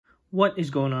What is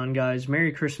going on, guys?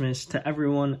 Merry Christmas to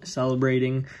everyone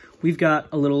celebrating. We've got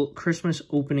a little Christmas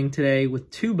opening today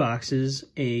with two boxes,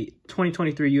 a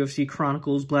 2023 UFC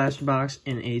Chronicles blaster box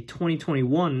and a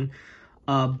 2021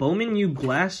 Bowman U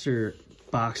blaster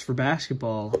box for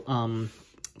basketball.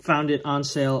 Found it on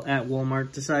sale at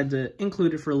Walmart, decided to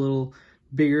include it for a little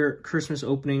bigger Christmas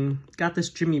opening. Got this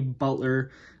Jimmy Butler,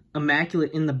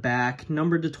 immaculate in the back,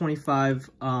 numbered to 25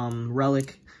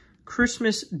 relic.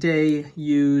 Christmas Day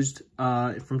used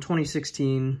from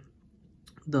 2016.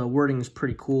 The wording is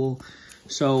pretty cool.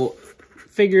 So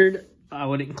figured I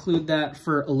would include that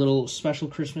for a little special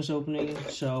Christmas opening.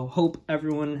 So hope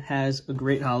everyone has a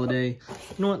great holiday.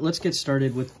 You know what? Let's get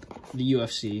started with the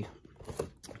UFC.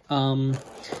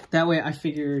 That way I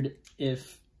figured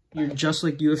if you're just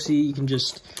like UFC, you can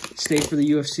just stay for the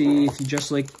UFC. If you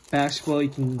just like basketball, you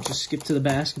can just skip to the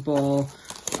basketball.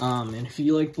 And if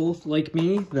you like both, like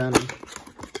me, then,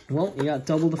 well, you got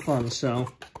double the fun. So,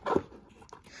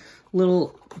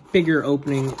 little bigger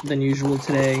opening than usual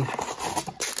today.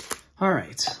 All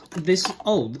right.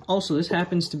 Also, this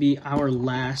happens to be our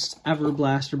last ever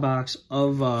blaster box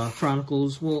of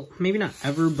Chronicles. Well, maybe not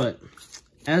ever, but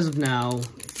as of now,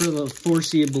 for the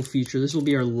foreseeable future, this will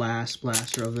be our last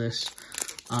blaster of this.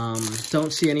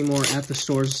 Don't see any more at the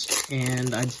stores,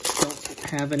 and I don't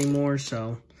have any more,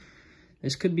 so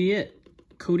this could be it.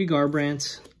 Cody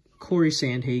Garbrandt, Corey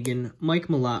Sandhagen, Mike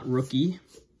Malott, rookie.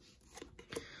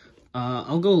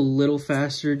 I'll go a little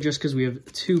faster just because we have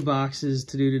two boxes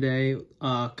to do today.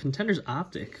 Contenders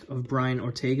Optic of Brian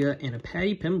Ortega and a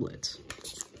Paddy Pimblett.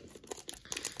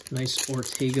 Nice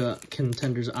Ortega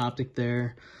Contenders Optic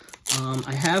there.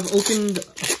 I have opened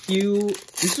a few.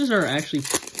 This is our actually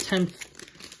 10th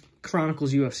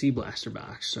Chronicles UFC blaster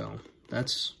box, so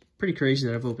that's pretty crazy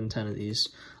that I've opened 10 of these.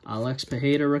 Alex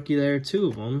Pajeda rookie there, two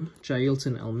of them.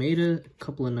 Jailton Almeida, a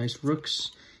couple of nice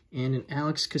rooks, and an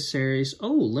Alex Caceres.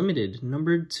 Oh, limited,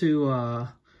 numbered to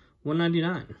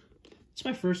 199. It's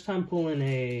my first time pulling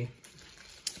a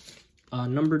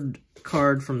numbered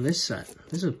card from this set.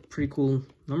 This is a pretty cool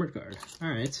numbered card. All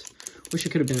right. Wish it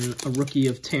could have been a rookie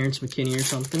of Terrence McKinney or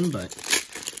something, but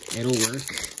it'll work.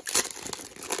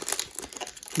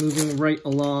 Moving right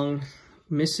along.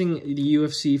 Missing the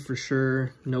UFC for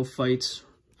sure. No fights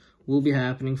will be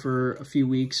happening for a few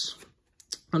weeks,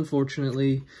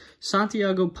 unfortunately.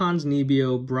 Santiago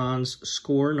Ponzinibbio bronze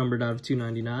score, numbered out of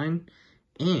 299.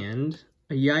 And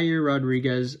a Yair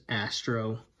Rodriguez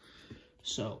Astro.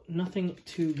 So, nothing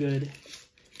too good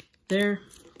there.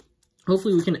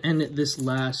 Hopefully we can end this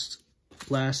last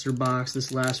blaster box,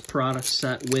 this last product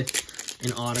set with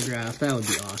an autograph. That would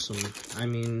be awesome. I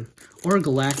mean, or a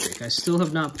Galactic. I still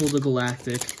have not pulled a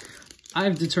Galactic.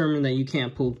 I've determined that you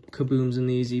can't pull kabooms in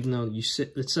these, even though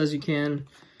it says you can.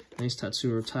 Nice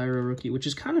Tatsuro Taira rookie, which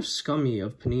is kind of scummy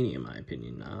of Panini, in my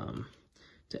opinion,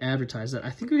 to advertise that. I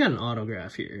think we got an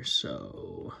autograph here,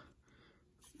 so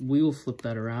we will flip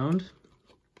that around.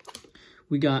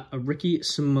 We got a Ricky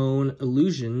Simone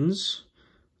Illusions.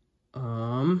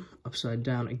 Upside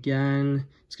down again.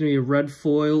 It's going to be a red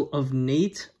foil of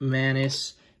Nate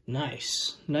Maness.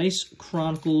 Nice. Nice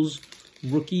Chronicles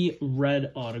rookie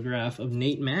red autograph of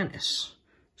Nate Maness.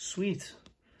 Sweet.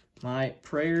 My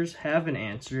prayers have been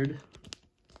answered.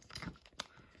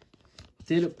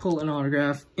 Did pull an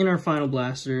autograph in our final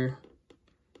blaster.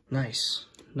 Nice.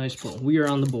 Nice pull. We are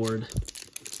on the board.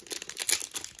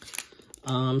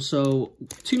 So,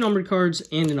 two numbered cards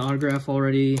and an autograph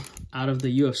already out of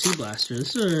the UFC blaster.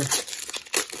 This is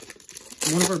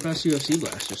one of our best UFC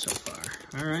blasters so far.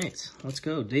 All right, let's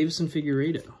go. Davison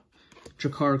Figueiredo.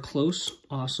 Jakar Close,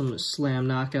 awesome slam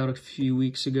knockout a few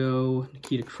weeks ago.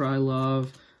 Nikita Krylov,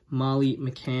 Molly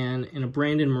McCann, and a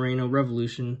Brandon Moreno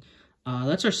Revolution.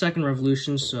 That's our second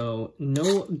Revolution, so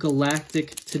no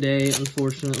Galactic today,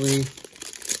 unfortunately.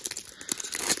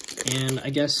 And I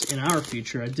guess in our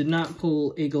future, I did not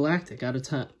pull a Galactic out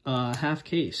of half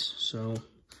case, so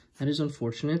that is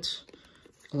unfortunate.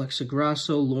 Alexa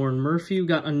Grasso, Lauren Murphy. We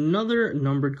got another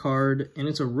numbered card, and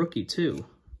it's a rookie too.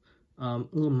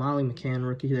 Little Molly McCann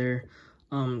rookie there.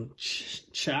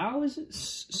 Chow, is it?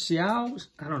 Xiao?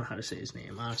 I don't know how to say his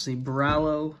name, honestly.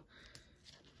 Barallo.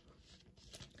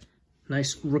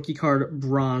 Nice rookie card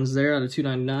bronze there out of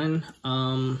 299.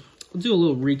 We'll do a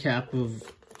little recap of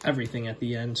everything at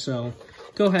the end. So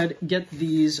go ahead, get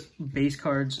these base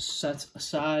cards set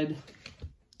aside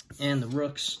and the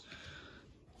rooks,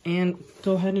 and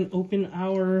go ahead and open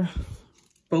our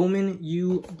Bowman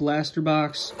U blaster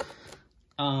box.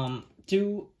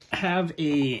 Do have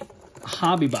a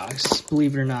hobby box,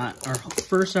 believe it or not. Our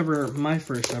my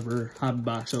first ever hobby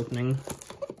box opening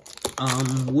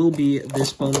will be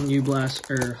this Bowman U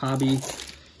hobby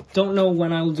Don't know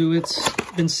when I will do it.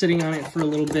 Been sitting on it for a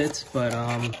little bit, but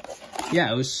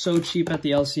yeah, it was so cheap at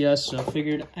the LCS, so I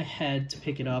figured I had to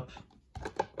pick it up.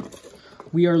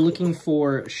 We are looking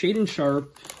for Shaden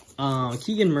Sharp,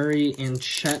 Keegan Murray, and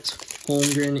Chet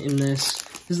Holmgren in this.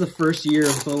 This is the first year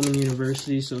of Bowman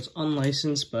University, so it's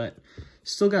unlicensed, but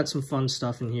still got some fun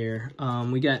stuff in here.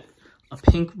 We got a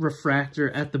pink refractor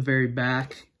at the very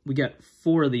back. We got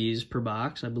 4 of these per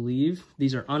box, I believe.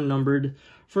 These are unnumbered.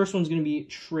 First one's going to be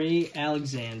Trey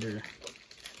Alexander.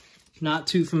 Not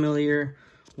too familiar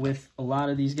with a lot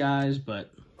of these guys,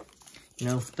 but, you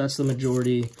know, that's the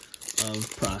majority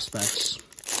of prospects.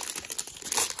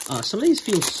 Some of these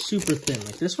feel super thin.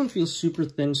 Like, this one feels super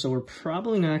thin, so we're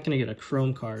probably not going to get a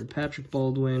chrome card. Patrick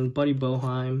Baldwin, Buddy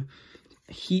Boeheim,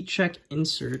 heat check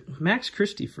insert. Max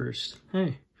Christie first.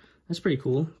 Hey, that's pretty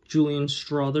cool. Julian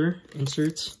Strother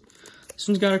inserts. This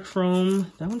one's got a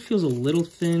chrome. That one feels a little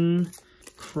thin.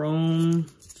 Chrome,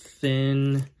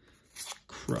 thin,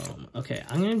 chrome. Okay,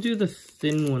 I'm going to do the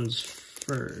thin ones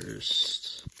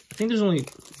first. I think there's only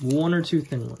 1 or 2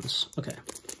 thin ones. Okay.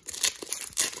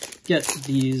 Get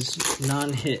these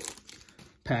non-hit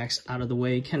packs out of the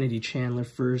way. Kennedy Chandler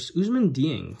first. Usman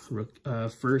Dieng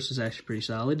first is actually pretty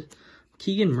solid.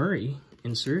 Keegan Murray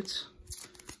inserts.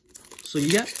 So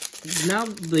you got, now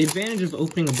the advantage of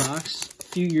opening a box a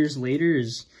few years later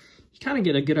is you kind of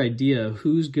get a good idea of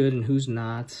who's good and who's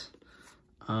not.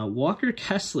 Walker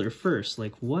Kessler first.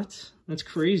 Like, what? That's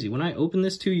crazy. When I opened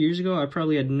this 2 years ago, I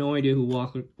probably had no idea who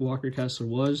Walker Kessler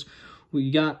was. We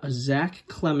got a Zach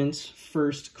Clements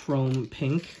first chrome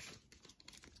pink.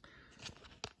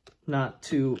 Not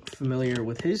too familiar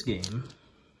with his game,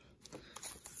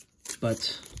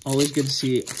 but always good to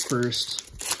see it first.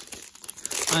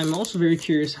 I'm also very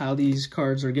curious how these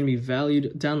cards are going to be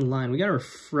valued down the line. We got a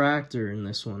refractor in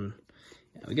this one.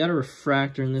 Yeah, we got a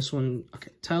refractor in this one.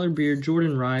 Okay, Tyler Beard,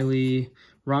 Jordan Riley,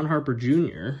 Ron Harper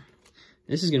Jr.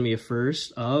 This is going to be a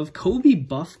first of Kobe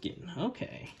Buffkin.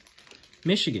 Okay.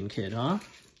 Michigan kid, huh?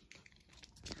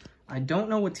 I don't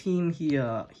know what team he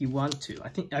went to.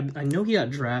 I know he got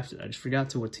drafted. I just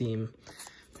forgot to what team.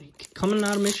 Coming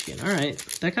out of Michigan. All right,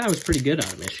 that guy was pretty good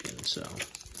out of Michigan, so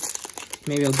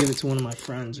maybe I'll give it to one of my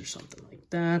friends or something like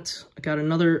that. I got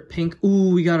another pink.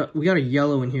 Ooh, we got a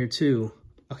yellow in here too.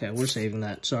 Okay, we're saving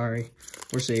that. Sorry,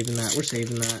 we're saving that. We're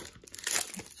saving that.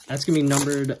 That's gonna be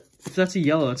numbered. If that's a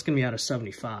yellow, it's gonna be out of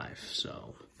 75.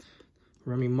 So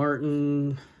Remy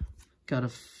Martin. Got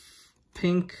a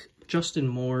pink Justin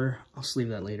Moore. I'll sleeve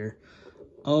that later.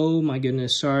 Oh my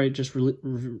goodness. Sorry, just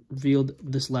revealed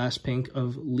this last pink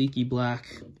of Leaky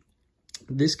Black.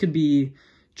 This could be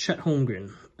Chet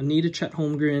Holmgren. I need a Chet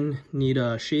Holmgren. Need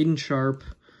a Shaden Sharp.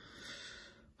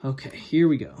 Okay, here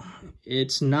we go.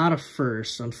 It's not a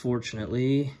first,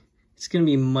 unfortunately. It's going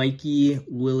to be Mikey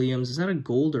Williams. Is that a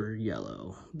gold or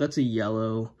yellow? That's a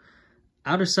yellow.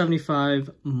 Out of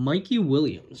 75, Mikey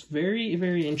Williams. Very,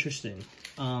 very interesting.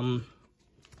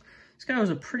 This guy was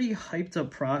a pretty hyped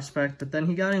up prospect, but then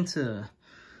he got into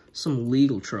some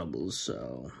legal troubles,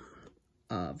 so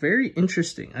very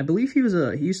interesting. I believe he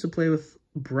used to play with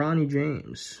Bronny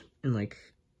James in like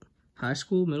high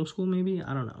school, middle school maybe?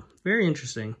 I don't know. Very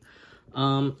interesting.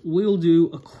 We'll do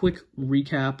a quick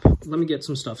recap. Let me get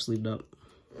some stuff sleeved up.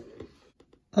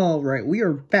 All right, we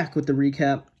are back with the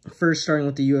recap. First, starting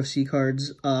with the UFC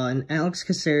cards, an Alex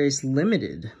Caceres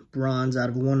Limited Bronze out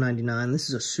of 199. This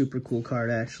is a super cool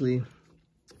card, actually.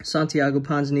 Santiago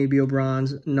Ponzinibbio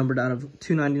Bronze, numbered out of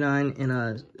 299, and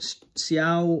a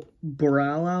Ciao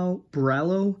Borrallo.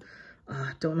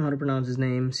 Don't know how to pronounce his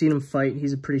name. Seen him fight.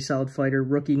 He's a pretty solid fighter.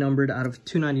 Rookie numbered out of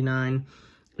 299.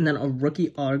 And then a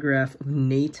rookie autograph of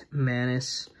Nate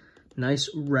Maness. Nice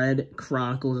red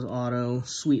Chronicles auto.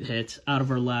 Sweet hit out of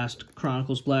our last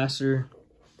Chronicles blaster.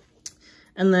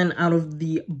 And then out of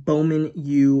the Bowman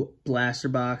U blaster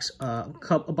box, a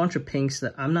bunch of pinks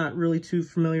that I'm not really too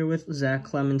familiar with. Zach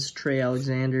Clements, Trey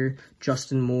Alexander,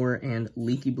 Justin Moore, and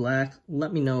Leaky Black.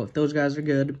 Let me know if those guys are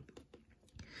good.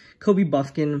 Kobe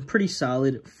Buffkin, pretty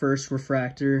solid first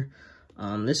refractor.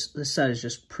 This set is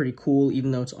just pretty cool,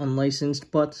 even though it's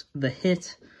unlicensed. But the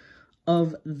hit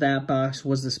of that box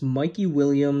was this Mikey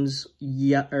Williams,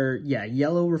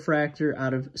 yellow refractor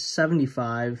out of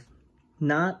 75.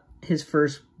 Not his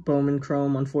first Bowman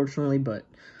Chrome, unfortunately, but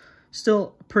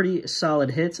still a pretty solid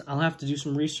hit. I'll have to do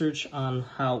some research on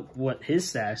what his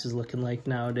status is looking like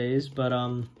nowadays. But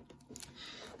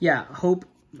yeah, hope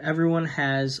everyone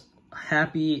has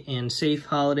happy and safe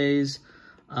holidays.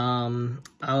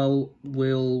 I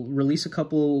will release a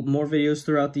couple more videos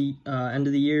throughout the end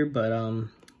of the year, but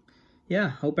yeah,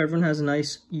 hope everyone has a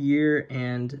nice year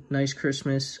and nice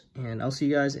Christmas, and I'll see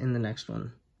you guys in the next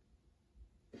one.